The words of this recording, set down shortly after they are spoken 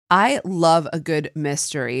I love a good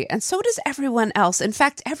mystery, and so does everyone else. In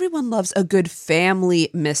fact, everyone loves a good family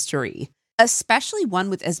mystery, especially one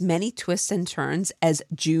with as many twists and turns as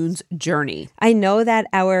June's Journey. I know that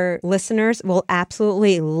our listeners will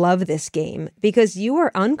absolutely love this game because you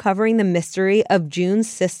are uncovering the mystery of June's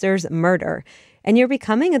sister's murder. And you're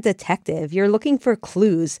becoming a detective. You're looking for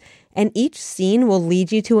clues, and each scene will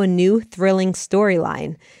lead you to a new thrilling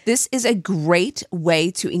storyline. This is a great way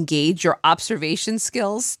to engage your observation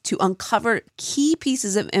skills to uncover key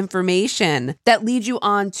pieces of information that lead you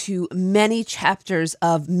on to many chapters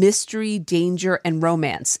of mystery, danger, and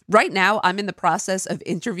romance. Right now, I'm in the process of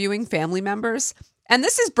interviewing family members. And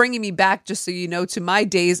this is bringing me back, just so you know, to my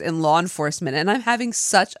days in law enforcement. And I'm having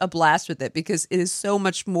such a blast with it because it is so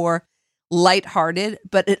much more lighthearted,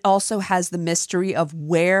 but it also has the mystery of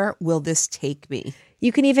where will this take me?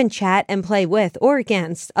 You can even chat and play with or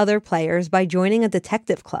against other players by joining a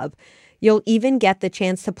detective club. You'll even get the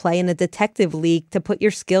chance to play in a detective league to put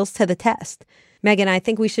your skills to the test. Megan, I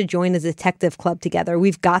think we should join a detective club together.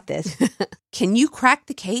 We've got this. Can you crack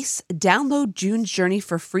the case? Download June's Journey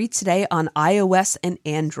for free today on iOS and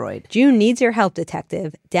Android. June needs your help,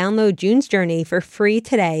 detective. Download June's Journey for free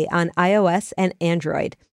today on iOS and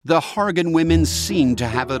Android. The Hargan women seemed to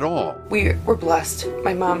have it all. We were blessed.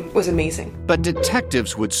 My mom was amazing. But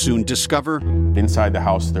detectives would soon discover inside the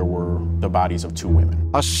house there were the bodies of two women.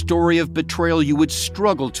 A story of betrayal you would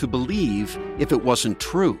struggle to believe if it wasn't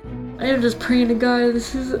true. I am just praying to God,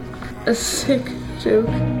 this is a sick joke.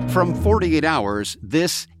 From 48 Hours,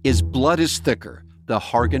 this is Blood is Thicker, the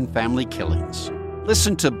Hargan family killings.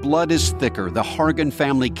 Listen to Blood is Thicker, the Hargan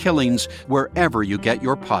family killings, wherever you get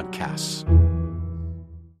your podcasts.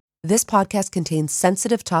 This podcast contains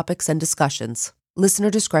sensitive topics and discussions.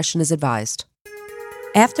 Listener discretion is advised.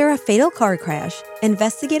 After a fatal car crash,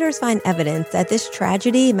 investigators find evidence that this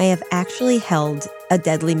tragedy may have actually held a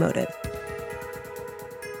deadly motive.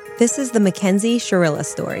 This is the Mackenzie Shirilla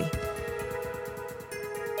story.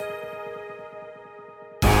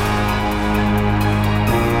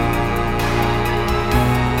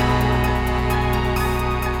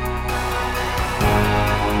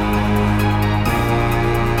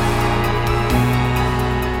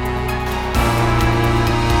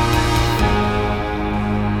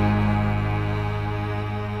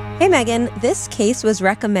 Hey, Megan, this case was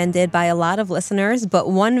recommended by a lot of listeners,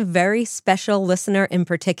 but one very special listener in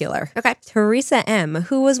particular. Okay. Teresa M.,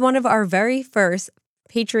 who was one of our very first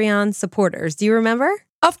Patreon supporters. Do you remember?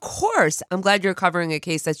 Of course. I'm glad you're covering a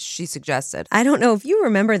case that she suggested. I don't know if you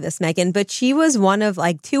remember this, Megan, but she was one of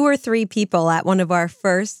like 2 or 3 people at one of our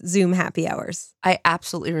first Zoom happy hours. I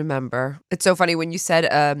absolutely remember. It's so funny when you said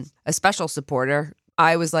a special supporter.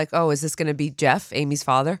 I was like, oh, is this going to be Jeff, Amy's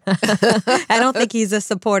father? I don't think he's a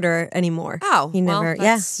supporter anymore. Oh, he never,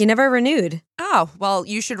 he never renewed. Oh, well,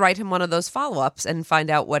 you should write him one of those follow-ups and find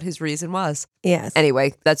out what his reason was. Yes.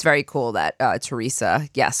 Anyway, that's very cool that Teresa,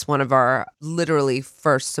 yes, one of our literally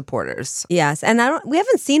first supporters. Yes, and we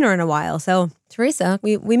haven't seen her in a while, so Teresa,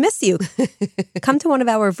 we miss you. Come to one of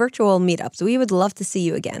our virtual meetups. We would love to see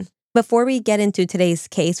you again. Before we get into today's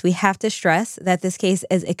case, we have to stress that this case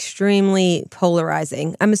is extremely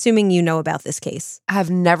polarizing. I'm assuming you know about this case. I've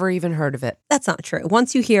never even heard of it. That's not true.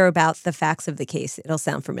 Once you hear about the facts of the case, it'll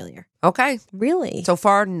sound familiar. Okay. Really? So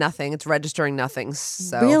far, nothing. It's registering nothing.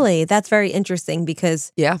 So. Really? That's very interesting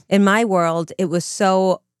because in my world, it was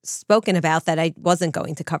so spoken about that I wasn't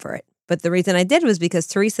going to cover it. But the reason I did was because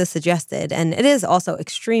Teresa suggested, and it is also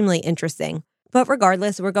extremely interesting. But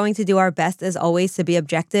regardless, we're going to do our best, as always, to be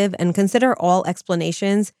objective and consider all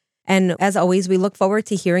explanations. And as always, we look forward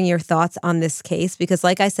to hearing your thoughts on this case because,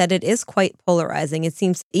 like I said, it is quite polarizing. It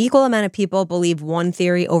seems equal amount of people believe one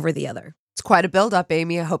theory over the other. It's quite a buildup,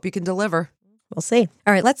 Amy. I hope you can deliver. We'll see.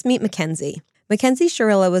 All right, let's meet Mackenzie. Mackenzie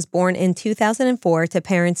Shirilla was born in 2004 to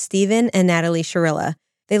parents Stephen and Natalie Shirilla.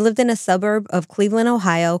 They lived in a suburb of Cleveland,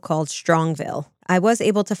 Ohio called Strongville. I was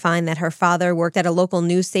able to find that her father worked at a local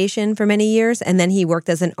news station for many years, and then he worked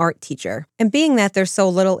as an art teacher. And being that there's so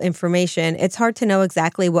little information, it's hard to know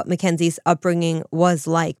exactly what Mackenzie's upbringing was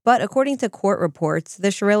like. But according to court reports, the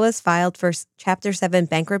Shirillas filed for Chapter 7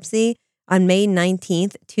 bankruptcy on May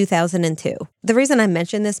 19th, 2002. The reason I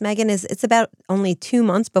mention this, Megan, is it's about only 2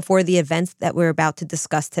 months before the events that we're about to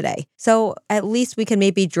discuss today. So at least we can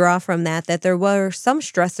maybe draw from that there were some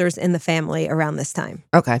stressors in the family around this time.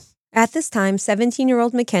 Okay. At this time,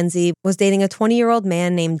 17-year-old Mackenzie was dating a 20-year-old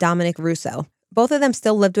man named Dominic Russo. Both of them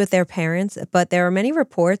still lived with their parents, but there are many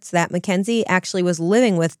reports that Mackenzie actually was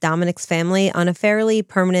living with Dominic's family on a fairly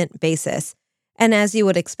permanent basis. And as you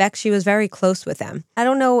would expect, she was very close with them. I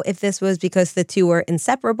don't know if this was because the two were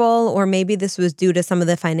inseparable or maybe this was due to some of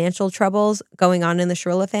the financial troubles going on in the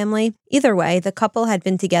Shirilla family. Either way, the couple had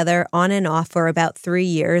been together on and off for about 3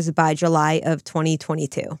 years by July of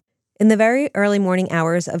 2022. In the very early morning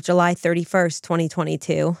hours of July 31st,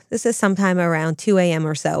 2022, this is sometime around 2 a.m.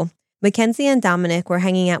 or so, Mackenzie and Dominic were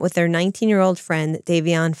hanging out with their 19-year-old friend,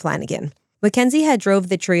 Davion Flanagan. Mackenzie had drove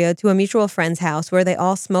the trio to a mutual friend's house where they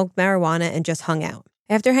all smoked marijuana and just hung out.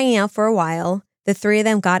 After hanging out for a while, the three of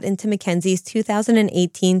them got into Mackenzie's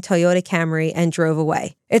 2018 Toyota Camry and drove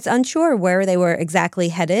away. It's unsure where they were exactly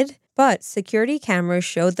headed, but security cameras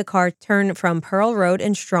showed the car turn from Pearl Road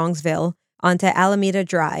in Strongsville onto Alameda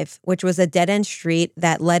Drive, which was a dead-end street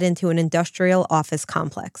that led into an industrial office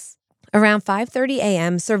complex. Around 5:30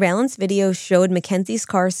 a.m., surveillance video showed Mackenzie's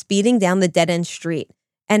car speeding down the dead-end street.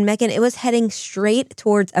 And Megan, it was heading straight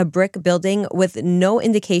towards a brick building with no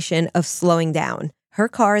indication of slowing down. Her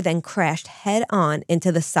car then crashed head-on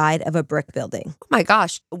into the side of a brick building. Oh my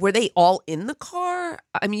gosh. Were they all in the car?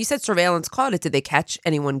 I mean, you said surveillance caught it. Did they catch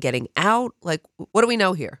anyone getting out? Like, what do we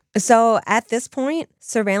know here? So at this point,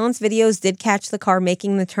 surveillance videos did catch the car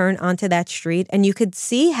making the turn onto that street, and you could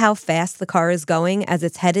see how fast the car is going as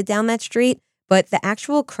it's headed down that street, but the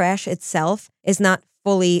actual crash itself is not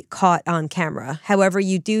fully caught on camera. However,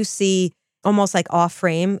 you do see almost like off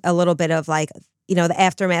frame a little bit of like, you know, the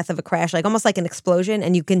aftermath of a crash, like almost like an explosion,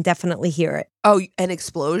 and you can definitely hear it. Oh, an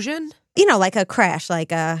explosion? You know, like a crash,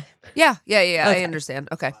 like a... Yeah, Okay. I understand.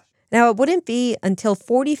 Okay. Now, it wouldn't be until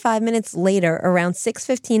 45 minutes later, around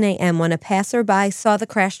 6:15 a.m., when a passerby saw the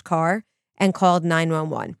crashed car and called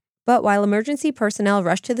 911. But while emergency personnel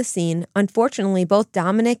rushed to the scene, unfortunately, both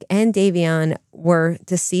Dominic and Davion were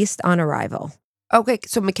deceased on arrival. Okay,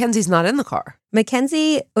 so Mackenzie's not in the car.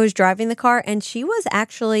 Mackenzie was driving the car, and she was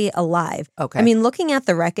actually alive. Okay. I mean, looking at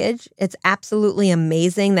the wreckage, it's absolutely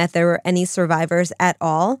amazing that there were any survivors at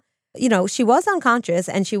all. You know, she was unconscious,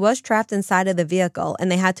 and she was trapped inside of the vehicle,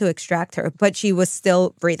 and they had to extract her, but she was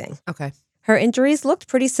still breathing. Okay. Her injuries looked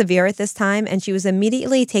pretty severe at this time, and she was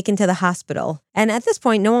immediately taken to the hospital. And at this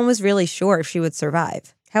point, no one was really sure if she would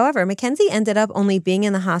survive. However, Mackenzie ended up only being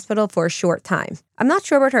in the hospital for a short time. I'm not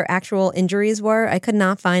sure what her actual injuries were. I could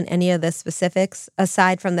not find any of the specifics,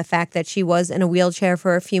 aside from the fact that she was in a wheelchair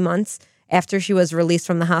for a few months after she was released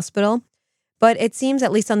from the hospital. But it seems,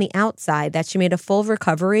 at least on the outside, that she made a full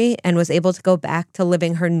recovery and was able to go back to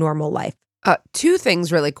living her normal life. Two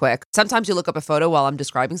things really quick. Sometimes you look up a photo while I'm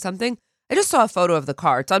describing something. I just saw a photo of the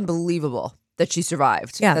car. It's unbelievable that she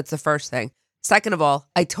survived. Yeah. That's the first thing. Second of all,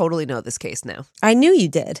 I totally know this case now. I knew you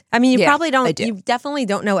did. I mean, you Yeah, probably don't, I do. you definitely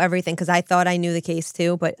don't know everything because I thought I knew the case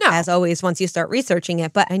too. But No. as always, once you start researching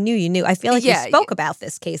it, but I knew you knew. I feel like Yeah, you spoke about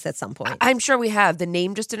this case at some point. I'm sure we have. The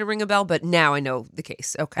name just didn't ring a bell, but now I know the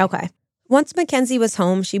case. Okay. Okay. Once Mackenzie was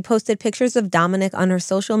home, she posted pictures of Dominic on her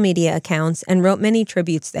social media accounts and wrote many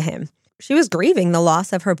tributes to him. She was grieving the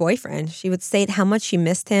loss of her boyfriend. She would state how much she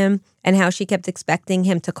missed him and how she kept expecting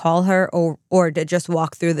him to call her or to just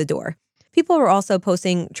walk through the door. People were also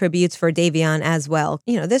posting tributes for Davion as well.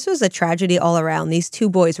 You know, this was a tragedy all around. These two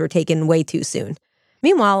boys were taken way too soon.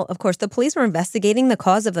 Meanwhile, of course, the police were investigating the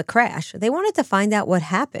cause of the crash. They wanted to find out what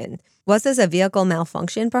happened. Was this a vehicle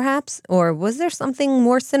malfunction, perhaps? Or was there something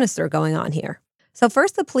more sinister going on here? So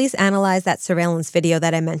first, the police analyzed that surveillance video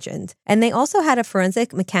that I mentioned. And they also had a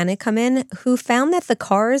forensic mechanic come in who found that the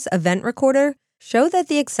car's event recorder showed that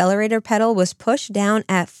the accelerator pedal was pushed down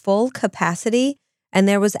at full capacity, and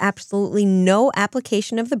there was absolutely no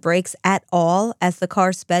application of the brakes at all as the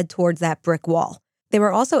car sped towards that brick wall. They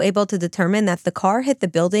were also able to determine that the car hit the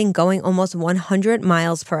building going almost 100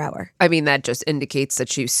 miles per hour. I mean, that just indicates that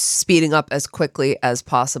she's speeding up as quickly as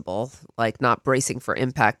possible, like not bracing for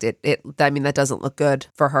impact. I mean, that doesn't look good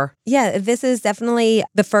for her. Yeah, this is definitely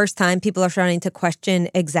the first time people are starting to question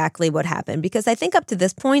exactly what happened, because I think up to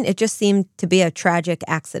this point, it just seemed to be a tragic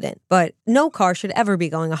accident. But no car should ever be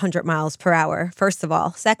going 100 miles per hour, first of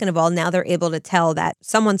all. Second of all, now they're able to tell that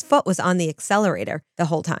someone's foot was on the accelerator the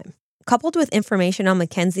whole time. Coupled with information on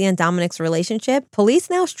Mackenzie and Dominic's relationship, police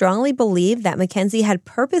now strongly believe that Mackenzie had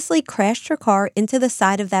purposely crashed her car into the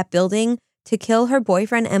side of that building to kill her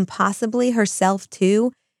boyfriend and possibly herself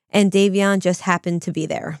too, and Davion just happened to be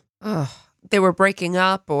there. Ugh. They were breaking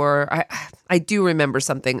up, or I do remember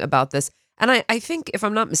something about this. And I think, if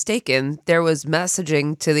I'm not mistaken, there was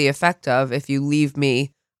messaging to the effect of, if you leave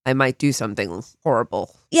me, I might do something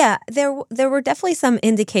horrible. Yeah, there were definitely some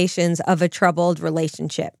indications of a troubled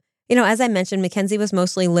relationship. You know, as I mentioned, Mackenzie was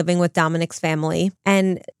mostly living with Dominic's family,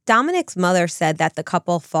 and Dominic's mother said that the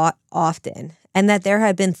couple fought often. and that there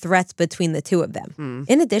had been threats between the two of them.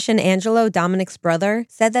 In addition, Angelo, Dominic's brother,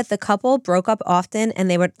 said that the couple broke up often and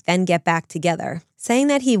they would then get back together, saying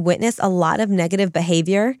that he witnessed a lot of negative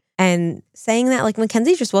behavior and saying that like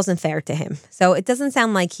Mackenzie just wasn't fair to him. So it doesn't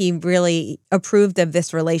sound like he really approved of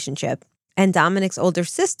this relationship. And Dominic's older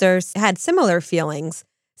sisters had similar feelings,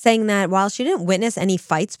 saying that while she didn't witness any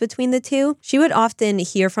fights between the two, she would often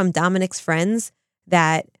hear from Dominic's friends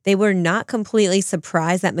that they were not completely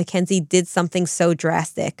surprised that Mackenzie did something so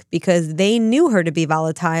drastic because they knew her to be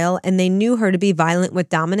volatile and they knew her to be violent with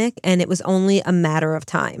Dominic, and it was only a matter of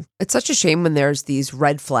time. It's such a shame when there's these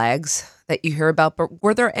red flags that you hear about, but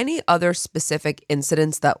were there any other specific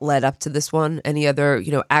incidents that led up to this one? Any other,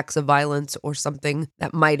 acts of violence or something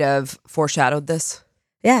that might have foreshadowed this?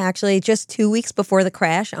 Yeah, actually, just 2 weeks before the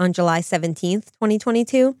crash on July 17th,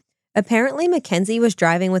 2022, apparently Mackenzie was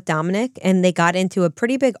driving with Dominic and they got into a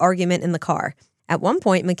pretty big argument in the car. At one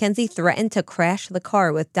point, Mackenzie threatened to crash the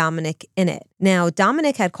car with Dominic in it. Now,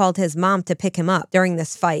 Dominic had called his mom to pick him up during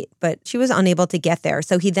this fight, but she was unable to get there,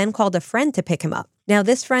 so he then called a friend to pick him up. Now,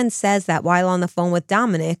 this friend says that while on the phone with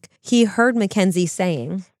Dominic, he heard Mackenzie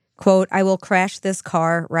saying, quote, "I will crash this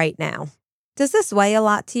car right now." Does this weigh a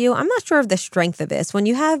lot to you? I'm not sure of the strength of this. When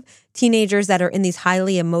you have teenagers that are in these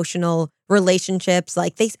highly emotional relationships, I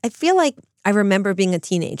feel like I remember being a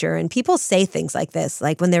teenager and people say things like this,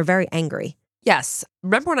 like when they're very angry. Yes.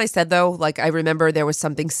 Remember when I said, though, I remember there was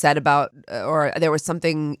something said about, or there was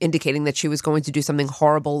something indicating that she was going to do something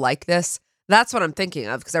horrible like this? That's what I'm thinking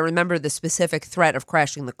of, because I remember the specific threat of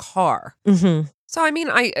crashing the car. Mm-hmm. So, I mean,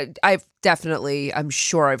 I've definitely, I'm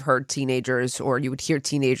sure I've heard teenagers, or you would hear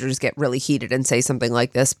teenagers get really heated and say something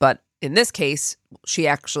like this. But in this case, she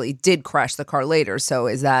actually did crash the car later. So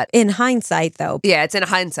is that... In hindsight, though. Yeah, it's in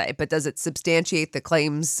hindsight. But does it substantiate her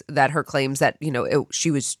claims that,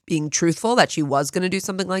 she was being truthful, that she was going to do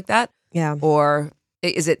something like that? Yeah. Or...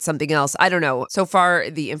 is it something else? I don't know. So far,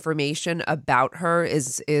 the information about her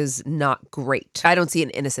is not great. I don't see an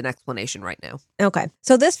innocent explanation right now. Okay.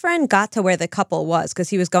 So this friend got to where the couple was because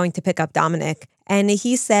he was going to pick up Dominic. And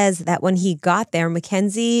he says that when he got there,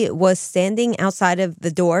 Mackenzie was standing outside of the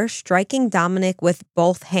door, striking Dominic with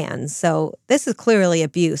both hands. So this is clearly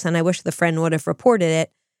abuse. And I wish the friend would have reported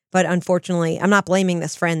it. But unfortunately, I'm not blaming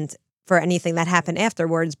this friend for anything that happened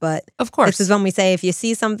afterwards. But of course, this is when we say, if you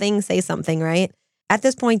see something, say something, right? At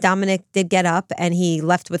this point, Dominic did get up and he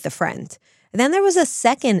left with the friend. And then there was a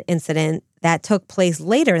second incident that took place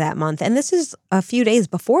later that month, and this is a few days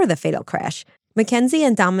before the fatal crash. Mackenzie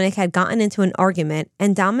and Dominic had gotten into an argument,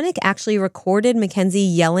 and Dominic actually recorded Mackenzie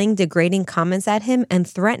yelling degrading comments at him and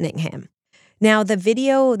threatening him. Now, the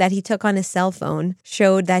video that he took on his cell phone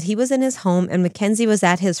showed that he was in his home and Mackenzie was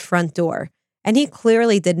at his front door, and he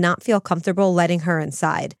clearly did not feel comfortable letting her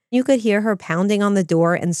inside. You could hear her pounding on the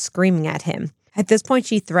door and screaming at him. At this point,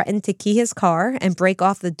 she threatened to key his car and break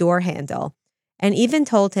off the door handle, and even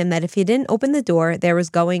told him that if he didn't open the door, there was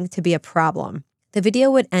going to be a problem. The video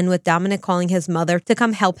would end with Dominic calling his mother to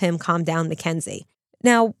come help him calm down Mackenzie.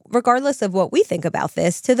 Now, regardless of what we think about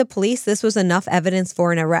this, to the police, this was enough evidence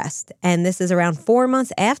for an arrest. And this is around 4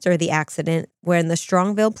 months after the accident when the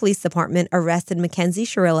Strongville Police Department arrested Mackenzie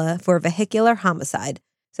Shirilla for vehicular homicide.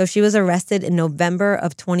 So she was arrested in November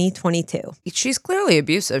of 2022. She's clearly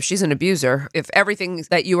abusive. She's an abuser. If everything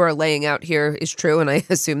that you are laying out here is true, and I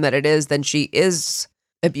assume that it is, then she is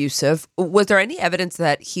abusive. Was there any evidence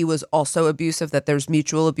that he was also abusive, that there's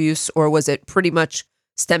mutual abuse, or was it pretty much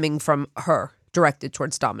stemming from her, directed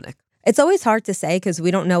towards Dominic? It's always hard to say because we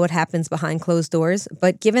don't know what happens behind closed doors.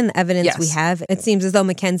 But given the evidence we have, it seems as though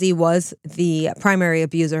Mackenzie was the primary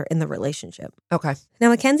abuser in the relationship. Okay. Now,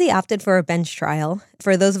 Mackenzie opted for a bench trial.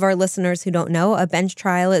 For those of our listeners who don't know, a bench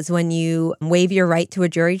trial is when you waive your right to a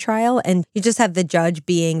jury trial and you just have the judge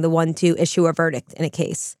being the one to issue a verdict in a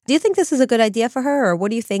case. Do you think this is a good idea for her, or what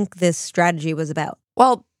do you think this strategy was about?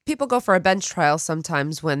 Well, people go for a bench trial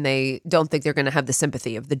sometimes when they don't think they're going to have the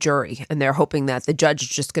sympathy of the jury, and they're hoping that the judge is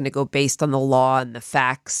just going to go based on the law and the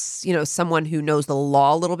facts. Someone who knows the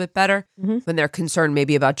law a little bit better when they're concerned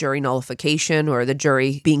maybe about jury nullification or the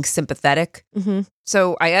jury being sympathetic. Mm-hmm.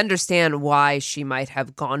 So I understand why she might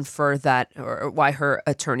have gone for that, or why her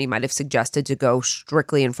attorney might have suggested to go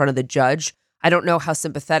strictly in front of the judge. I don't know how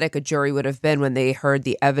sympathetic a jury would have been when they heard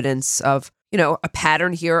the evidence of a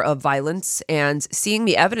pattern here of violence, and seeing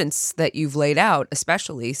the evidence that you've laid out,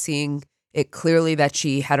 especially seeing it clearly that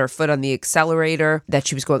she had her foot on the accelerator, that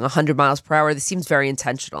she was going 100 miles per hour. This seems very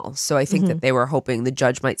intentional. So I think that they were hoping the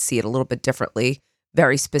judge might see it a little bit differently,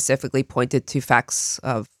 very specifically pointed to facts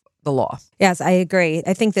of the law. Yes, I agree.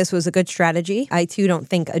 I think this was a good strategy. I too don't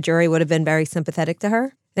think a jury would have been very sympathetic to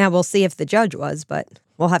her. Now, we'll see if the judge was, but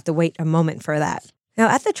we'll have to wait a moment for that. Now,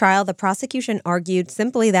 at the trial, the prosecution argued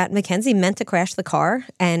simply that Mackenzie meant to crash the car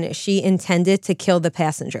and she intended to kill the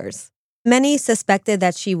passengers. Many suspected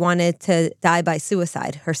that she wanted to die by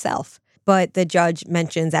suicide herself, but the judge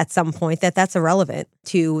mentions at some point that that's irrelevant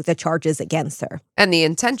to the charges against her. And the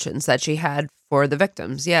intentions that she had for the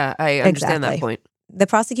victims. Yeah, I understand that point. The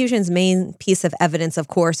prosecution's main piece of evidence, of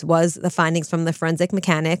course, was the findings from the forensic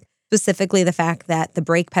mechanic, specifically the fact that the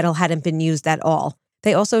brake pedal hadn't been used at all.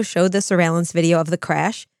 They also showed the surveillance video of the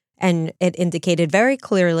crash, and it indicated very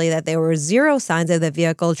clearly that there were zero signs of the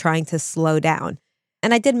vehicle trying to slow down.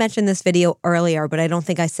 And I did mention this video earlier, but I don't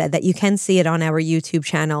think I said that you can see it on our YouTube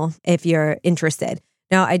channel if you're interested.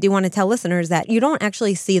 Now, I do want to tell listeners that you don't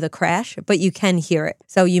actually see the crash, but you can hear it.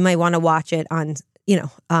 So you might want to watch it on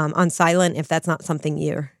silent if that's not something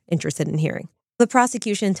you're interested in hearing. The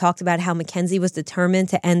prosecution talked about how Mackenzie was determined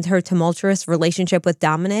to end her tumultuous relationship with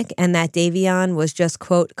Dominic and that Davion was just,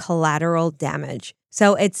 quote, collateral damage.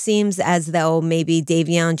 So it seems as though maybe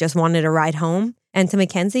Davion just wanted a ride home. And to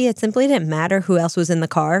Mackenzie, it simply didn't matter who else was in the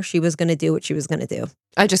car. She was going to do what she was going to do.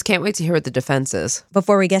 I just can't wait to hear what the defense is.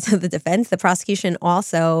 Before we get to the defense, the prosecution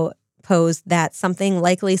also posed that something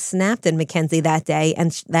likely snapped in Mackenzie that day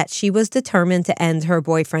and that she was determined to end her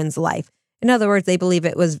boyfriend's life. In other words, they believe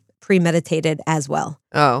it was premeditated as well.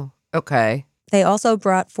 Oh, okay. They also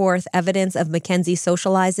brought forth evidence of Mackenzie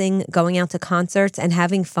socializing, going out to concerts, and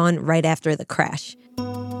having fun right after the crash.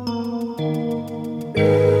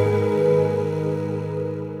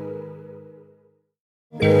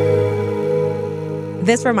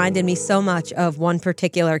 This reminded me so much of one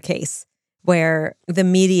particular case where the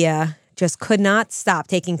media just could not stop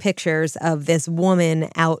taking pictures of this woman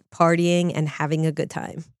out partying and having a good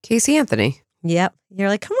time. Casey Anthony. Yep. You're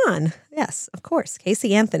like, come on. Yes, of course.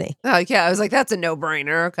 Casey Anthony. Oh, yeah. I was like, that's a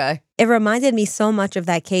no-brainer. Okay. It reminded me so much of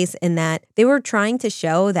that case in that they were trying to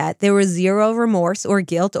show that there was zero remorse or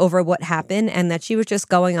guilt over what happened and that she was just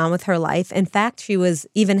going on with her life. In fact, she was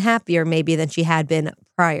even happier maybe than she had been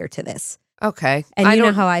prior to this. Okay. And you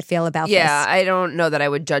know how I feel about this. Yeah, I don't know that I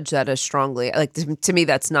would judge that as strongly. Like, to me,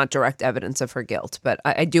 that's not direct evidence of her guilt, but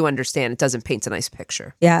I do understand it doesn't paint a nice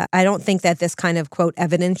picture. Yeah, I don't think that this kind of, quote,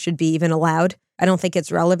 evidence should be even allowed. I don't think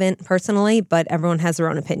it's relevant personally, but everyone has their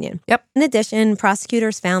own opinion. Yep. In addition,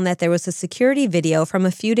 prosecutors found that there was a security video from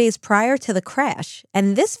a few days prior to the crash,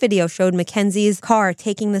 and this video showed Mackenzie's car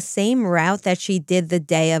taking the same route that she did the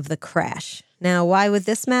day of the crash. Now, why would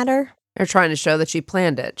this matter? They're trying to show that she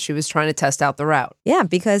planned it. She was trying to test out the route. Yeah,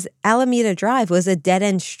 because Alameda Drive was a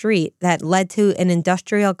dead-end street that led to an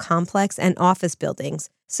industrial complex and office buildings.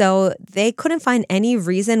 So they couldn't find any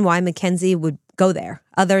reason why Mackenzie would go there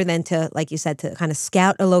other than to, like you said, to kind of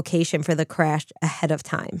scout a location for the crash ahead of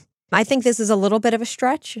time. I think this is a little bit of a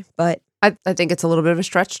stretch, but I think it's a little bit of a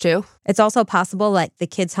stretch too. It's also possible like the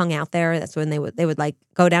kids hung out there. That's when they would like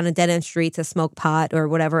go down a dead end street to smoke pot or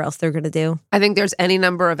whatever else they're going to do. I think there's any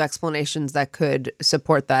number of explanations that could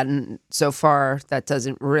support that. And so far, that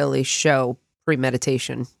doesn't really show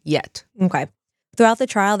premeditation yet. Okay. Throughout the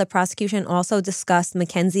trial, the prosecution also discussed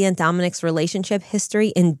Mackenzie and Dominic's relationship history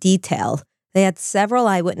in detail. They had several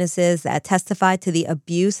eyewitnesses that testified to the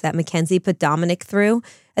abuse that Mackenzie put Dominic through.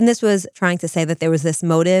 And this was trying to say that there was this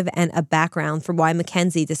motive and a background for why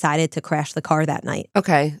Mackenzie decided to crash the car that night.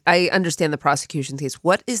 Okay, I understand the prosecution case.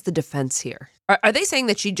 What is the defense here? Are they saying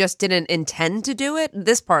that she just didn't intend to do it?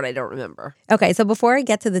 This part I don't remember. Okay, so before I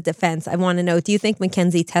get to the defense, I want to know, do you think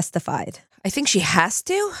Mackenzie testified? I think she has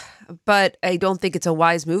to, but I don't think it's a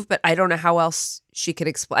wise move, but I don't know how else she could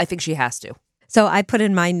explain. I think she has to. So I put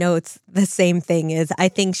in my notes the same thing is I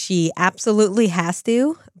think she absolutely has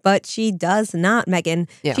to, but she does not, Megan.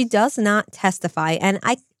 Yeah. She does not testify. And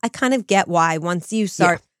I kind of get why once you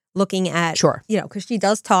start looking at, Sure. Because she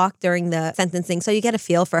does talk during the sentencing, so you get a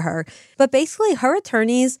feel for her. But basically her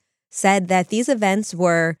attorneys said that these events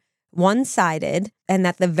were one-sided and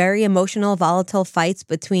that the very emotional, volatile fights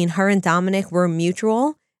between her and Dominic were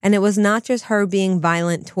mutual. And it was not just her being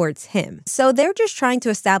violent towards him. So they're just trying to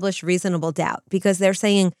establish reasonable doubt because they're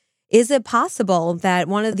saying, is it possible that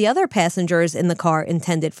one of the other passengers in the car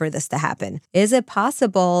intended for this to happen? Is it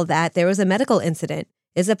possible that there was a medical incident?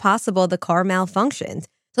 Is it possible the car malfunctioned?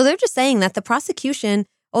 So they're just saying that the prosecution,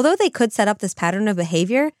 although they could set up this pattern of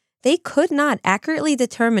behavior, they could not accurately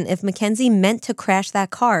determine if Mackenzie meant to crash that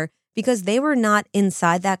car because they were not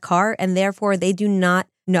inside that car and therefore they do not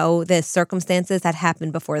know the circumstances that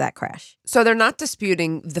happened before that crash. So they're not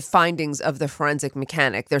disputing the findings of the forensic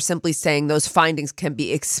mechanic. They're simply saying those findings can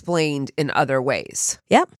be explained in other ways.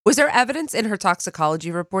 Yep. Was there evidence in her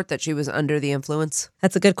toxicology report that she was under the influence?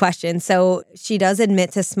 That's a good question. So she does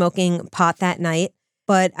admit to smoking pot that night,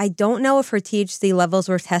 but I don't know if her THC levels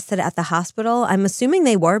were tested at the hospital. I'm assuming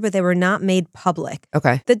they were, but they were not made public.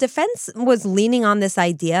 Okay. The defense was leaning on this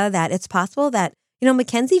idea that it's possible that,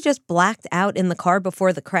 Mackenzie just blacked out in the car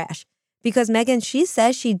before the crash. Because Megan, she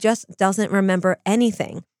says she just doesn't remember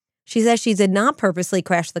anything. She says she did not purposely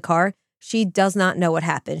crash the car. She does not know what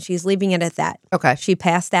happened. She's leaving it at that. Okay. She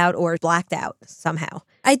passed out or blacked out somehow.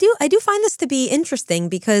 I do find this to be interesting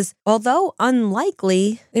because although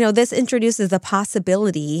unlikely, this introduces the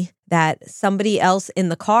possibility that somebody else in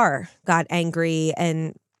the car got angry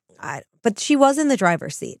but she was in the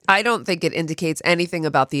driver's seat. I don't think it indicates anything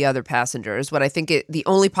about the other passengers. What I think the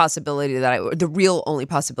only possibility the real only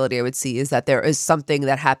possibility I would see is that there is something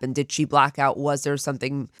that happened. Did she black out? Was there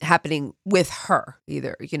something happening with her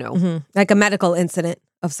either, Like a medical incident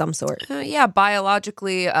of some sort. Yeah,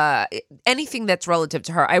 biologically, anything that's relative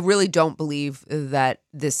to her. I really don't believe that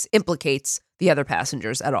this implicates the other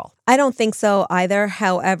passengers at all. I don't think so either.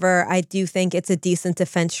 However, I do think it's a decent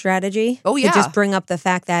defense strategy. Oh, yeah. To just bring up the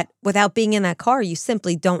fact that without being in that car, you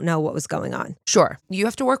simply don't know what was going on. Sure. You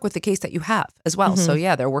have to work with the case that you have as well. So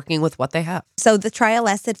yeah, they're working with what they have. So the trial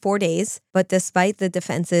lasted 4 days, but despite the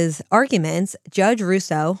defense's arguments, Judge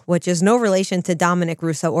Russo, which is no relation to Dominic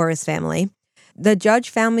Russo or his family, the judge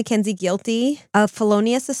found Mackenzie guilty of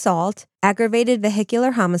felonious assault, aggravated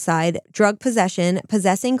vehicular homicide, drug possession,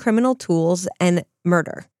 possessing criminal tools, and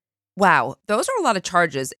murder. Wow. Those are a lot of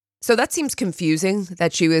charges. So that seems confusing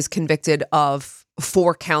that she was convicted of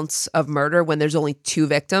 4 counts of murder when there's only 2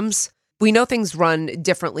 victims. We know things run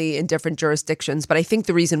differently in different jurisdictions, but I think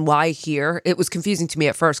the reason why here, it was confusing to me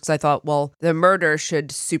at first because I thought, well, the murder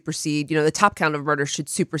should supersede, the top count of murder should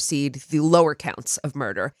supersede the lower counts of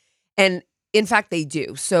murder. And in fact, they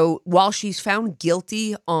do. So while she's found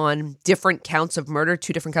guilty on different counts of murder,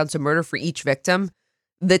 2 different counts of murder for each victim,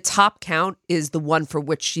 the top count is the one for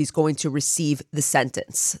which she's going to receive the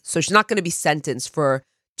sentence. So she's not going to be sentenced for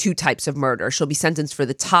 2 types of murder. She'll be sentenced for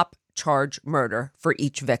the top charge murder for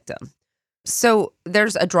each victim. So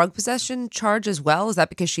there's a drug possession charge as well. Is that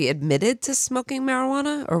because she admitted to smoking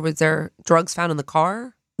marijuana, or was there drugs found in the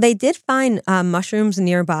car? They did find mushrooms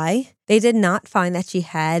nearby. They did not find that she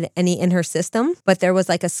had any in her system, but there was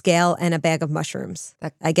like a scale and a bag of mushrooms,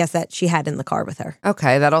 I guess, that she had in the car with her.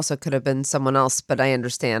 Okay, that also could have been someone else, but I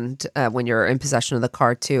understand when you're in possession of the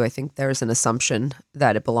car too, I think there's an assumption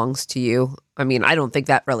that it belongs to you. I mean, I don't think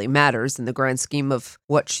that really matters in the grand scheme of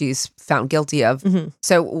what she's found guilty of.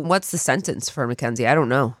 So what's the sentence for Mackenzie? I don't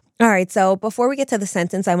know. All right, so before we get to the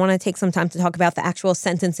sentence, I want to take some time to talk about the actual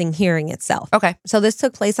sentencing hearing itself. Okay. So this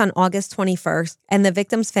took place on August 21st, and the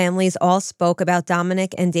victims' families all spoke about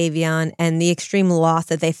Dominic and Davion and the extreme loss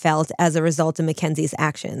that they felt as a result of Mackenzie's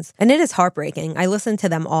actions. And it is heartbreaking. I listened to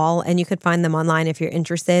them all, and you could find them online if you're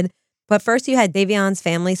interested. But first, you had Davion's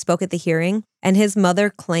family spoke at the hearing, and his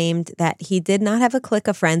mother claimed that he did not have a clique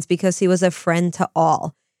of friends because he was a friend to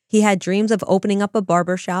all. He had dreams of opening up a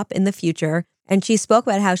barbershop in the future, and she spoke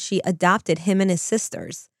about how she adopted him and his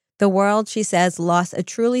sisters. The world, she says, lost a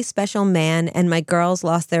truly special man, and my girls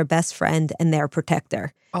lost their best friend and their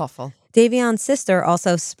protector. Awful. Davion's sister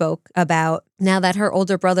also spoke about now that her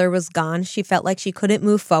older brother was gone, she felt like she couldn't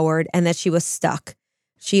move forward and that she was stuck.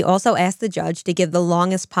 She also asked the judge to give the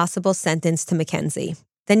longest possible sentence to Mackenzie.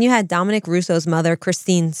 Then you had Dominic Russo's mother,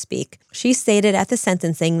 Christine, speak. She stated at the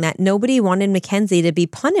sentencing that nobody wanted Mackenzie to be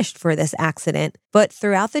punished for this accident, but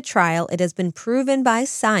throughout the trial, it has been proven by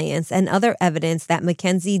science and other evidence that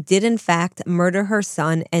Mackenzie did in fact murder her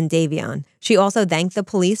son and Davion. She also thanked the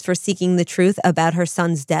police for seeking the truth about her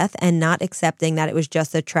son's death and not accepting that it was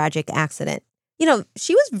just a tragic accident.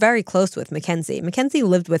 She was very close with Mackenzie. Mackenzie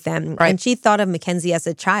lived with them, right. And she thought of Mackenzie as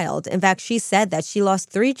a child. In fact, she said that she lost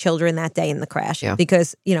 3 children that day in the crash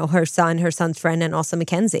because, her son, her son's friend, and also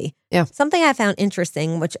Mackenzie. Yeah. Something I found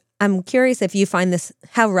interesting, which I'm curious if you find this,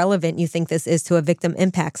 how relevant you think this is to a victim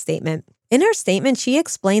impact statement. In her statement, she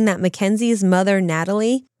explained that Mackenzie's mother,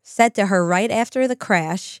 Natalie, said to her right after the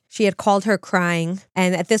crash, she had called her crying.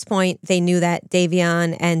 And at this point, they knew that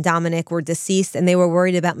Davion and Dominic were deceased and they were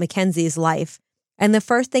worried about Mackenzie's life. And the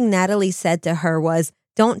first thing Natalie said to her was,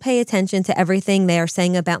 don't pay attention to everything they are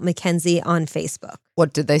saying about Mackenzie on Facebook.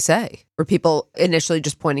 What did they say? Were people initially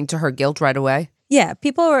just pointing to her guilt right away? Yeah,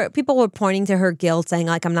 people were pointing to her guilt, saying,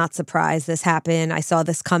 like, I'm not surprised this happened. I saw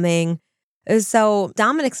this coming. So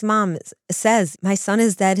Dominic's mom says, my son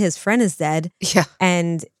is dead. His friend is dead. Yeah.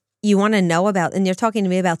 And you want to know about, and you're talking to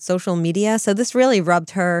me about social media. So this really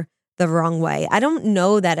rubbed her the wrong way. I don't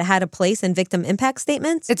know that it had a place in victim impact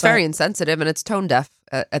statements. It's very insensitive and it's tone deaf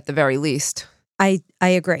at the very least. I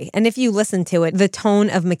agree. And if you listen to it, the tone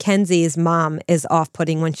of Mackenzie's mom is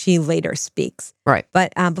off-putting when she later speaks. Right.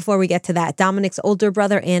 But before we get to that, Dominic's older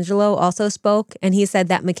brother, Angelo, also spoke, and he said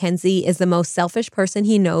that Mackenzie is the most selfish person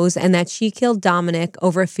he knows and that she killed Dominic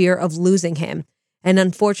over fear of losing him. And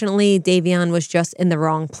unfortunately, Davion was just in the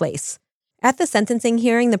wrong place. At the sentencing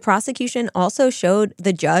hearing, the prosecution also showed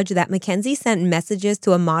the judge that Mackenzie sent messages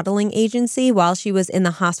to a modeling agency while she was in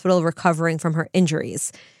the hospital recovering from her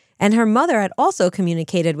injuries. And her mother had also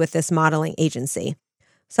communicated with this modeling agency.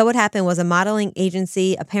 So what happened was a modeling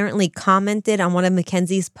agency apparently commented on one of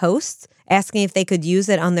Mackenzie's posts, asking if they could use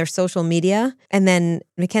it on their social media. And then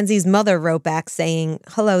Mackenzie's mother wrote back saying,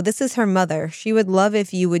 "Hello, this is her mother. She would love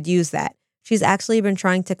if you would use that. She's actually been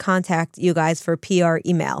trying to contact you guys for PR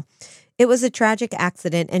email. It was a tragic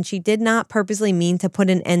accident, and she did not purposely mean to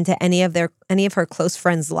put an end to any of her close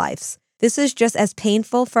friends' lives. This is just as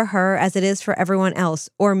painful for her as it is for everyone else,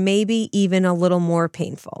 or maybe even a little more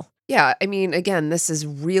painful." Yeah, I mean, again, this is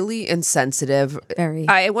really insensitive. Very.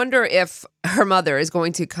 I wonder if her mother is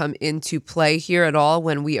going to come into play here at all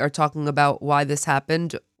when we are talking about why this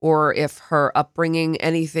happened, or if her upbringing,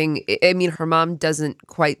 anything. I mean, her mom doesn't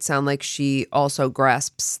quite sound like she also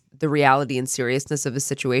grasps the reality and seriousness of the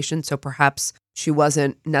situation. So perhaps she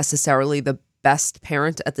wasn't necessarily the best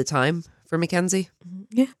parent at the time for Mackenzie.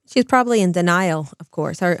 Yeah, she's probably in denial, of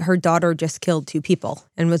course. Her daughter just killed 2 people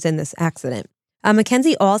and was in this accident.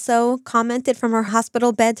 Mackenzie also commented from her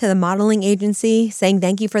hospital bed to the modeling agency saying,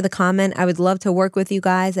 "Thank you for the comment. I would love to work with you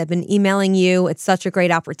guys. I've been emailing you. It's such a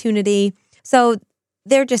great opportunity." So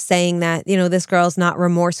they're just saying that, this girl's not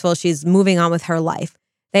remorseful. She's moving on with her life.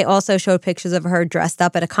 They also showed pictures of her dressed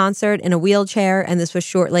up at a concert in a wheelchair, and this was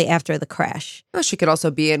shortly after the crash. Well, she could also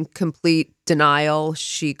be in complete denial.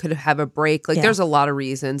 She could have a break. There's a lot of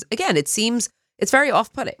reasons. Again, it's very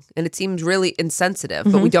off-putting, and it seems really insensitive,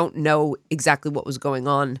 but we don't know exactly what was going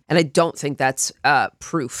on. And I don't think that's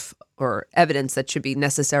proof or evidence that should be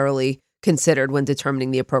necessarily considered when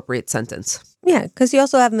determining the appropriate sentence. Yeah, because you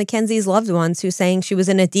also have Mackenzie's loved ones who's saying she was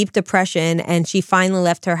in a deep depression and she finally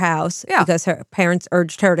left her house because her parents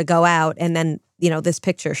urged her to go out, and then, this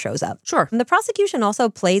picture shows up. Sure. And the prosecution also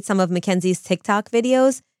played some of Mackenzie's TikTok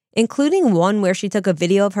videos, including one where she took a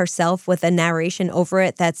video of herself with a narration over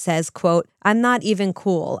it that says, quote, "I'm not even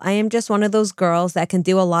cool. I am just one of those girls that can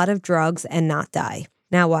do a lot of drugs and not die."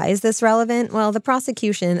 Now, why is this relevant? Well, the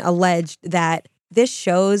prosecution alleged that this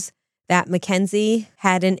shows that Mackenzie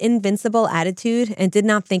had an invincible attitude and did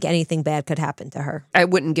not think anything bad could happen to her. I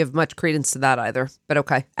wouldn't give much credence to that either, but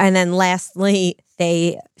okay. And then lastly,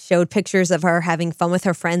 they showed pictures of her having fun with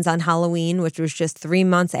her friends on Halloween, which was just 3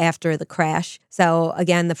 months after the crash. So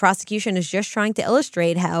again, the prosecution is just trying to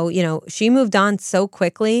illustrate how, she moved on so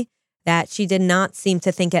quickly that she did not seem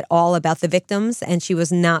to think at all about the victims, and she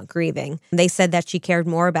was not grieving. They said that she cared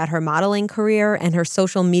more about her modeling career and her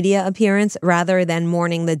social media appearance rather than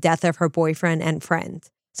mourning the death of her boyfriend and friend.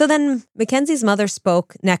 So then Mackenzie's mother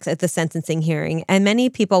spoke next at the sentencing hearing, and many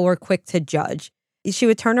people were quick to judge. She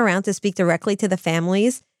would turn around to speak directly to the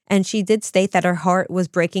families, and she did state that her heart was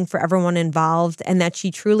breaking for everyone involved and that she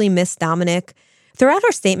truly missed Dominic. Throughout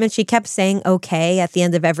her statement, she kept saying okay at the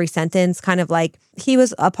end of every sentence, kind of like, he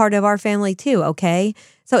was a part of our family too, okay?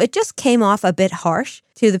 So it just came off a bit harsh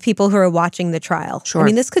to the people who are watching the trial. Sure. I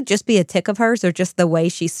mean, this could just be a tick of hers or just the way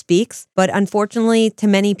she speaks. But unfortunately, to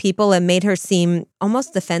many people, it made her seem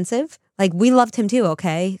almost defensive. Like, we loved him too,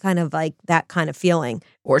 okay? Kind of like that kind of feeling.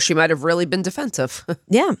 Or she might have really been defensive.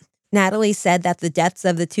 Yeah. Natalie said that the deaths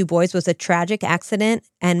of the 2 boys was a tragic accident,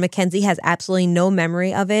 and Mackenzie has absolutely no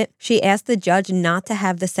memory of it. She asked the judge not to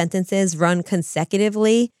have the sentences run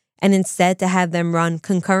consecutively and instead to have them run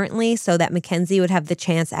concurrently so that Mackenzie would have the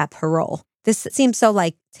chance at parole. This seems so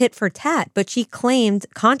like tit for tat, but she claimed,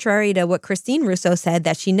 contrary to what Christine Russo said,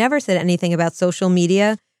 that she never said anything about social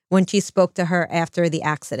media when she spoke to her after the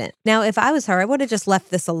accident. Now, if I was her, I would have just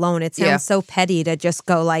left this alone. It sounds so petty to just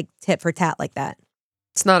go like tit for tat like that.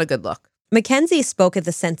 It's not a good look. Mackenzie spoke at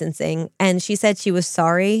the sentencing, and she said she was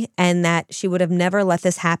sorry and that she would have never let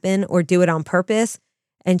this happen or do it on purpose.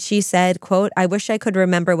 And she said, quote, "I wish I could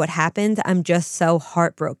remember what happened. I'm just so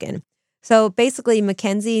heartbroken." So basically,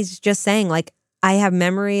 Mackenzie's just saying, like, I have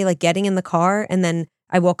memory, like getting in the car, and then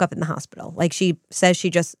I woke up in the hospital. Like, she says she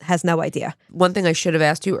just has no idea. One thing I should have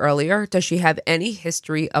asked you earlier, does she have any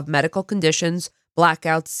history of medical conditions,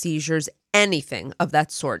 blackouts, seizures, anything of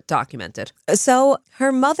that sort documented? So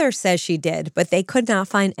her mother says she did, but they could not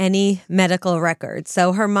find any medical records.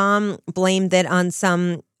 So her mom blamed it on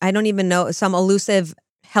some, I don't even know, some elusive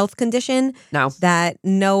health condition that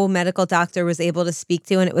no medical doctor was able to speak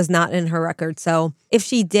to, and it was not in her record. So if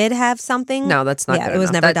she did have something, no, that's not good it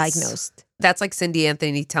was enough. never diagnosed. That's like Cindy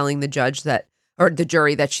Anthony telling the judge that, or the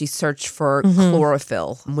jury, that she searched for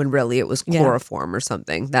chlorophyll when really it was chloroform or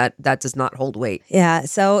something. That does not hold weight. Yeah.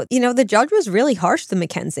 So, the judge was really harsh to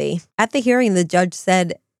Mackenzie. At the hearing, the judge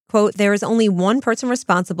said, quote, "There is only one person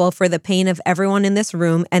responsible for the pain of everyone in this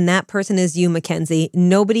room, and that person is you, Mackenzie.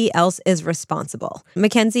 Nobody else is responsible."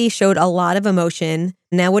 Mackenzie showed a lot of emotion.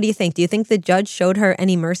 Now, what do you think? Do you think the judge showed her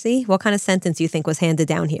any mercy? What kind of sentence do you think was handed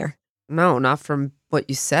down here? No, not from what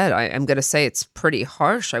you said. I'm going to say it's pretty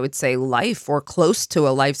harsh. I would say life or close to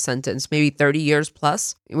a life sentence, maybe 30 years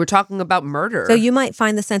plus. We're talking about murder. So you might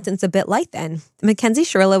find the sentence a bit light then. Mackenzie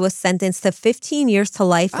Shirilla was sentenced to 15 years to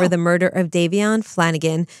life for the murder of Davion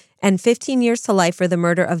Flanagan and 15 years to life for the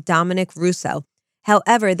murder of Dominic Russo.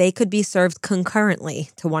 However, they could be served concurrently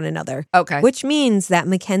to one another. Okay. Which means that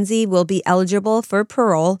Mackenzie will be eligible for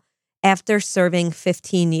parole after serving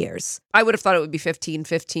 15 years. I would have thought it would be 15,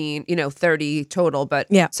 30 total. But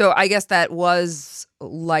yeah. So I guess that was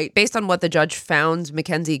light. Based on what the judge found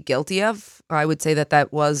Mackenzie guilty of, I would say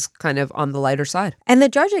that was kind of on the lighter side. And the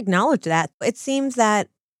judge acknowledged that. It seems that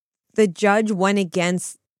the judge went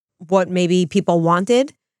against what maybe people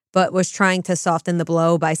wanted, but was trying to soften the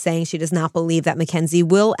blow by saying she does not believe that Mackenzie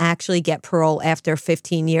will actually get parole after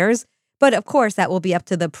 15 years. But of course, that will be up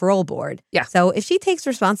to the parole board. Yeah. So if she takes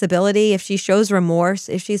responsibility, if she shows remorse,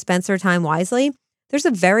 if she spends her time wisely, there's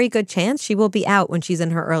a very good chance she will be out when she's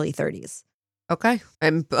in her early 30s. Okay.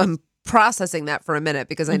 I'm processing that for a minute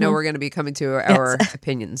because I know we're going to be coming to our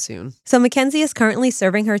opinions soon. So Mackenzie is currently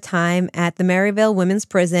serving her time at the Maryville Women's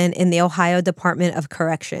Prison in the Ohio Department of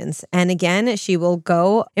Corrections. And again, she will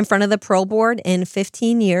go in front of the parole board in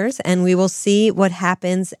 15 years, and we will see what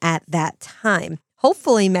happens at that time.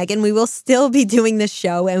 Hopefully, Megan, we will still be doing this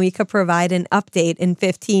show and we could provide an update in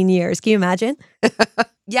 15 years. Can you imagine?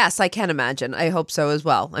 Yes, I can imagine. I hope so as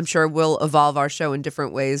well. I'm sure we'll evolve our show in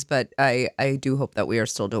different ways, but I do hope that we are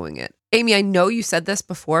still doing it. Amy, I know you said this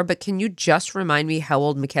before, but can you just remind me how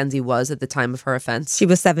old Mackenzie was at the time of her offense? She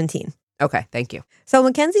was 17. Okay, thank you. So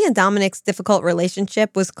Mackenzie and Dominic's difficult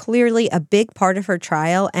relationship was clearly a big part of her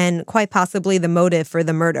trial and quite possibly the motive for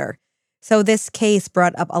the murder. So this case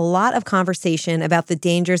brought up a lot of conversation about the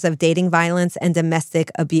dangers of dating violence and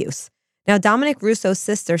domestic abuse. Now, Dominic Russo's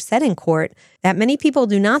sister said in court that many people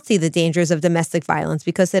do not see the dangers of domestic violence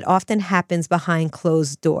because it often happens behind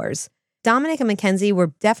closed doors. Dominic and Mackenzie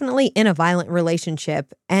were definitely in a violent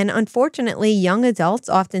relationship, and unfortunately, young adults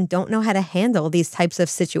often don't know how to handle these types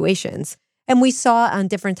of situations. And we saw on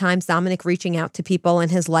different times Dominic reaching out to people in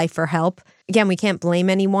his life for help. Again, we can't blame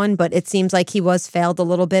anyone, but it seems like he was failed a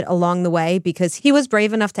little bit along the way because he was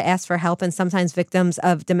brave enough to ask for help, and sometimes victims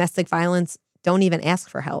of domestic violence don't even ask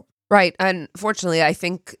for help. Right. Unfortunately, I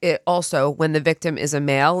think it also, when the victim is a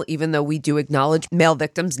male, even though we do acknowledge male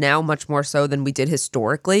victims now much more so than we did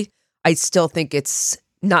historically, I still think it's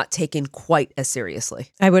not taken quite as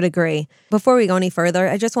seriously. I would agree. Before we go any further,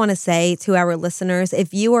 I just want to say to our listeners,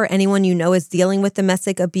 if you or anyone you know is dealing with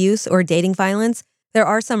domestic abuse or dating violence, there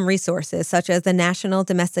are some resources such as the National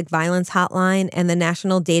Domestic Violence Hotline and the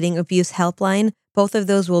National Dating Abuse Helpline. Both of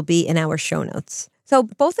those will be in our show notes. So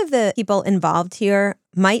both of the people involved here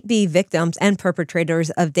might be victims and perpetrators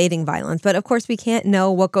of dating violence. But of course, we can't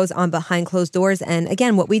know what goes on behind closed doors. And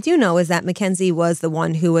again, what we do know is that Mackenzie was the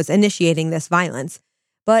one who was initiating this violence.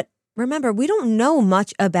 But remember, we don't know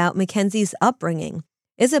much about Mackenzie's upbringing.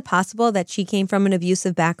 Is it possible that she came from an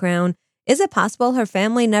abusive background? Is it possible her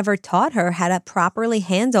family never taught her how to properly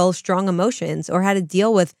handle strong emotions or how to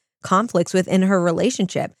deal with conflicts within her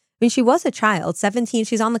relationship? I mean, she was a child, 17,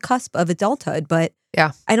 she's on the cusp of adulthood, but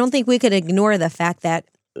yeah, I don't think we could ignore the fact that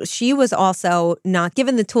she was also not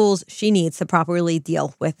given the tools she needs to properly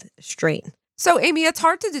deal with strain. So, Amy, it's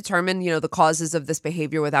hard to determine, the causes of this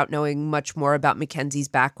behavior without knowing much more about Mackenzie's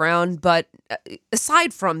background. But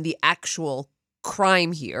aside from the actual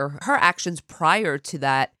crime here, her actions prior to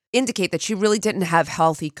that indicate that she really didn't have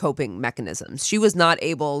healthy coping mechanisms. She was not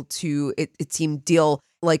able to, it seemed, deal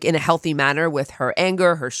like in a healthy manner with her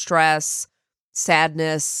anger, her stress,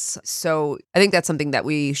 sadness. So I think that's something that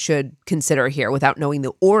we should consider here without knowing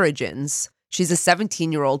the origins. She's a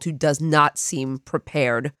 17-year-old who does not seem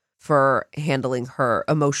prepared for handling her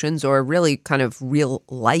emotions or really kind of real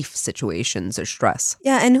life situations or stress.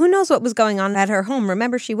 Yeah, and who knows what was going on at her home.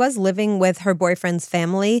 Remember, she was living with her boyfriend's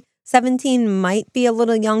family. 17 might be a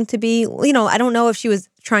little young to be, I don't know if she was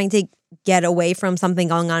trying to get away from something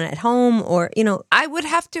going on at home or, I would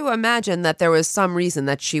have to imagine that there was some reason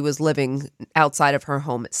that she was living outside of her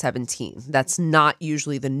home at 17. That's not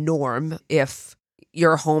usually the norm if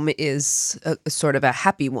your home is a sort of a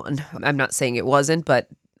happy one. I'm not saying it wasn't, but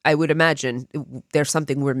I would imagine there's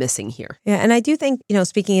something we're missing here. Yeah, and I do think,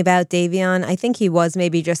 speaking about Davion, I think he was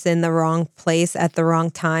maybe just in the wrong place at the wrong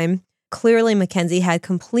time. Clearly, Mackenzie had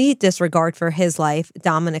complete disregard for his life,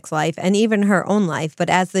 Dominic's life, and even her own life. But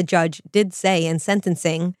as the judge did say in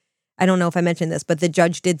sentencing, I don't know if I mentioned this, but the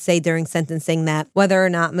judge did say during sentencing that whether or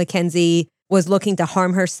not Mackenzie was looking to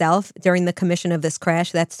harm herself during the commission of this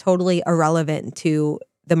crash, that's totally irrelevant to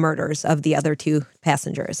the murders of the other two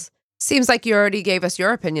passengers. Seems like you already gave us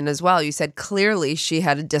your opinion as well. You said clearly she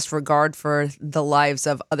had a disregard for the lives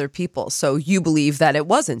of other people. So you believe that it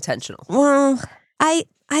was intentional. Well, I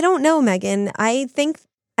don't know, Megan. I think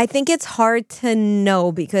it's hard to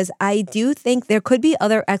know because I do think there could be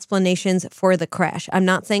other explanations for the crash. I'm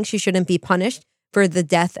not saying she shouldn't be punished for the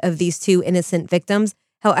death of these two innocent victims.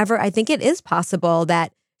 However, I think it is possible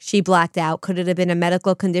that she blacked out. Could it have been a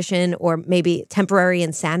medical condition or maybe temporary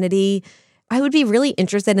insanity? I would be really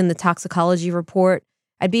interested in the toxicology report.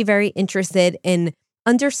 I'd be very interested in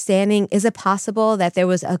understanding, is it possible that there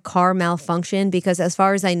was a car malfunction? Because as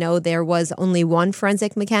far as I know, there was only one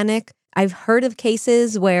forensic mechanic. I've heard of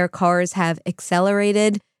cases where cars have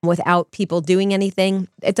accelerated without people doing anything.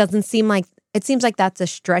 It seems like that's a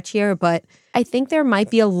stretch here, but I think there might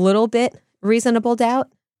be a little bit reasonable doubt.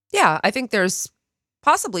 Yeah, I think there's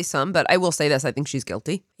possibly some, but I will say this, I think she's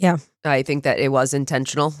guilty. Yeah. I think that it was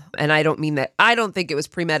intentional. And I don't mean that, I don't think it was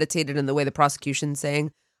premeditated in the way the prosecution's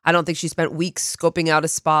saying. I don't think she spent weeks scoping out a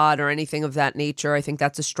spot or anything of that nature. I think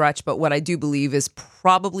that's a stretch. But what I do believe is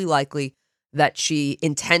probably likely that she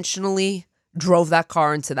intentionally drove that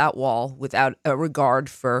car into that wall without a regard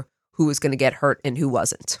for who was going to get hurt and who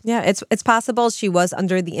wasn't. Yeah, it's possible she was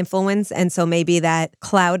under the influence. And so maybe that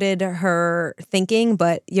clouded her thinking.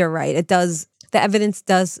 But you're right. The evidence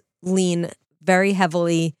does lean very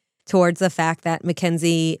heavily towards the fact that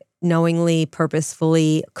Mackenzie knowingly,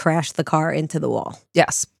 purposefully crashed the car into the wall.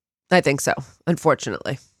 Yes, I think so,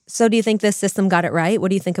 unfortunately. So do you think this system got it right? What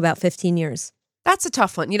do you think about 15 years? That's a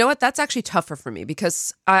tough one. You know what? That's actually tougher for me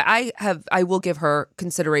because I will give her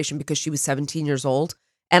consideration because she was 17 years old.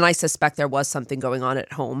 And I suspect there was something going on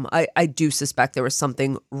at home. I do suspect there was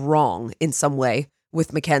something wrong in some way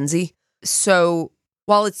with Mackenzie. So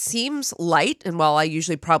while it seems light, and while I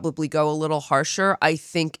usually probably go a little harsher, I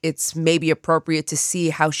think it's maybe appropriate to see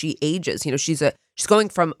how she ages. She's going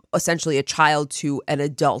from essentially a child to an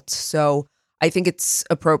adult. So I think it's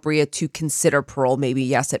appropriate to consider parole, maybe,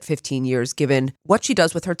 yes, at 15 years, given what she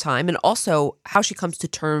does with her time and also how she comes to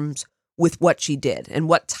terms with what she did and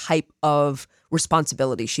what type of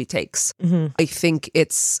responsibility she takes. Mm-hmm. I think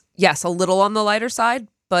it's, yes, a little on the lighter side,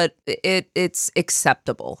 but it's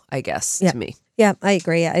acceptable, I guess, to me. Yeah, I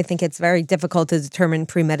agree. I think it's very difficult to determine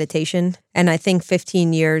premeditation. And I think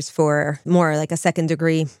 15 years for more like a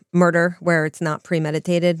second-degree murder where it's not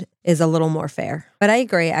premeditated is a little more fair. But I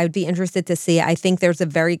agree. I would be interested to see. I think there's a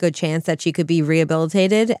very good chance that she could be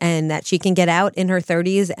rehabilitated and that she can get out in her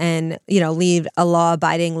 30s and, lead a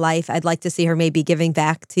law-abiding life. I'd like to see her maybe giving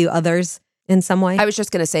back to others in some way. I was just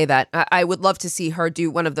going to say that. I would love to see her do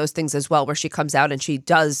one of those things as well where she comes out and she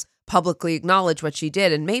does publicly acknowledge what she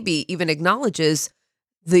did and maybe even acknowledges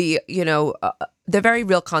the very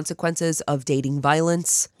real consequences of dating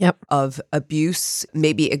violence, of abuse,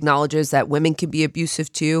 maybe acknowledges that women can be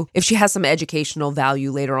abusive too. If she has some educational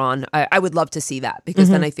value later on, I would love to see that because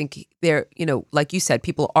then I think they're, like you said,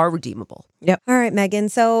 people are redeemable. Yep. All right, Megan.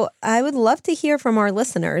 So I would love to hear from our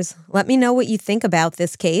listeners. Let me know what you think about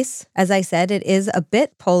this case. As I said, it is a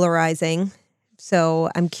bit polarizing. So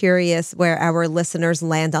I'm curious where our listeners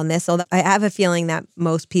land on this. Although I have a feeling that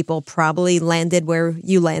most people probably landed where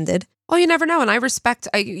you landed. Well, you never know. And I respect,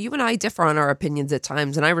 you and I differ on our opinions at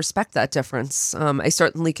times, and I respect that difference. I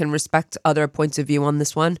certainly can respect other points of view on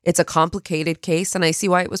this one. It's a complicated case, and I see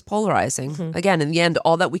why it was polarizing. Mm-hmm. Again, in the end,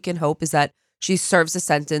 all that we can hope is that she serves a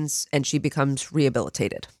sentence and she becomes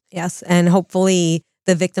rehabilitated. Yes, and hopefully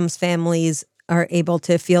the victims' families are able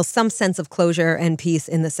to feel some sense of closure and peace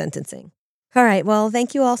in the sentencing. All right. Well,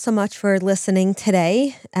 thank you all so much for listening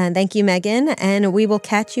today. And thank you, Megan. And we will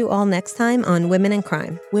catch you all next time on Women in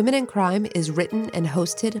Crime. Women in Crime is written and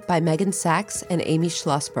hosted by Megan Sachs and Amy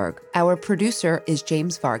Schlossberg. Our producer is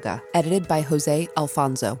James Varga, edited by Jose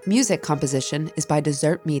Alfonso. Music composition is by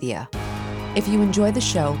Desert Media. If you enjoy the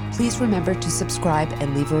show, please remember to subscribe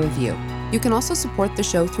and leave a review. You can also support the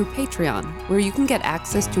show through Patreon, where you can get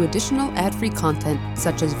access to additional ad-free content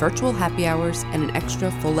such as virtual happy hours and an extra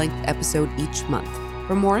full-length episode each month.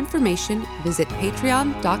 For more information, visit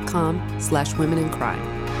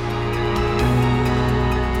patreon.com/womenincrime.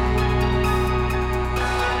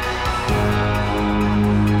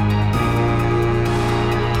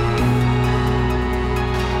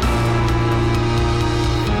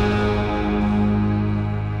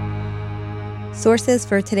 Sources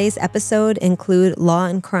for today's episode include Law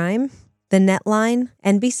and Crime, The Netline,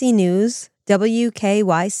 NBC News,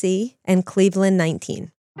 WKYC, and Cleveland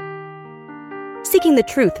 19. Seeking the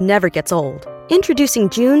truth never gets old. Introducing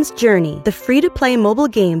June's Journey, the free-to-play mobile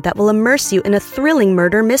game that will immerse you in a thrilling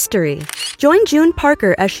murder mystery. Join June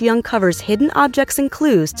Parker as she uncovers hidden objects and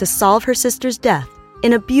clues to solve her sister's death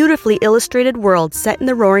in a beautifully illustrated world set in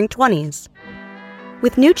the Roaring '20s.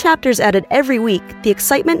 With new chapters added every week, the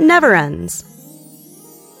excitement never ends.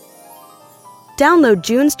 Download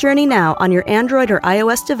June's Journey now on your Android or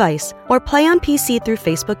iOS device, or play on PC through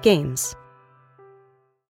Facebook Games.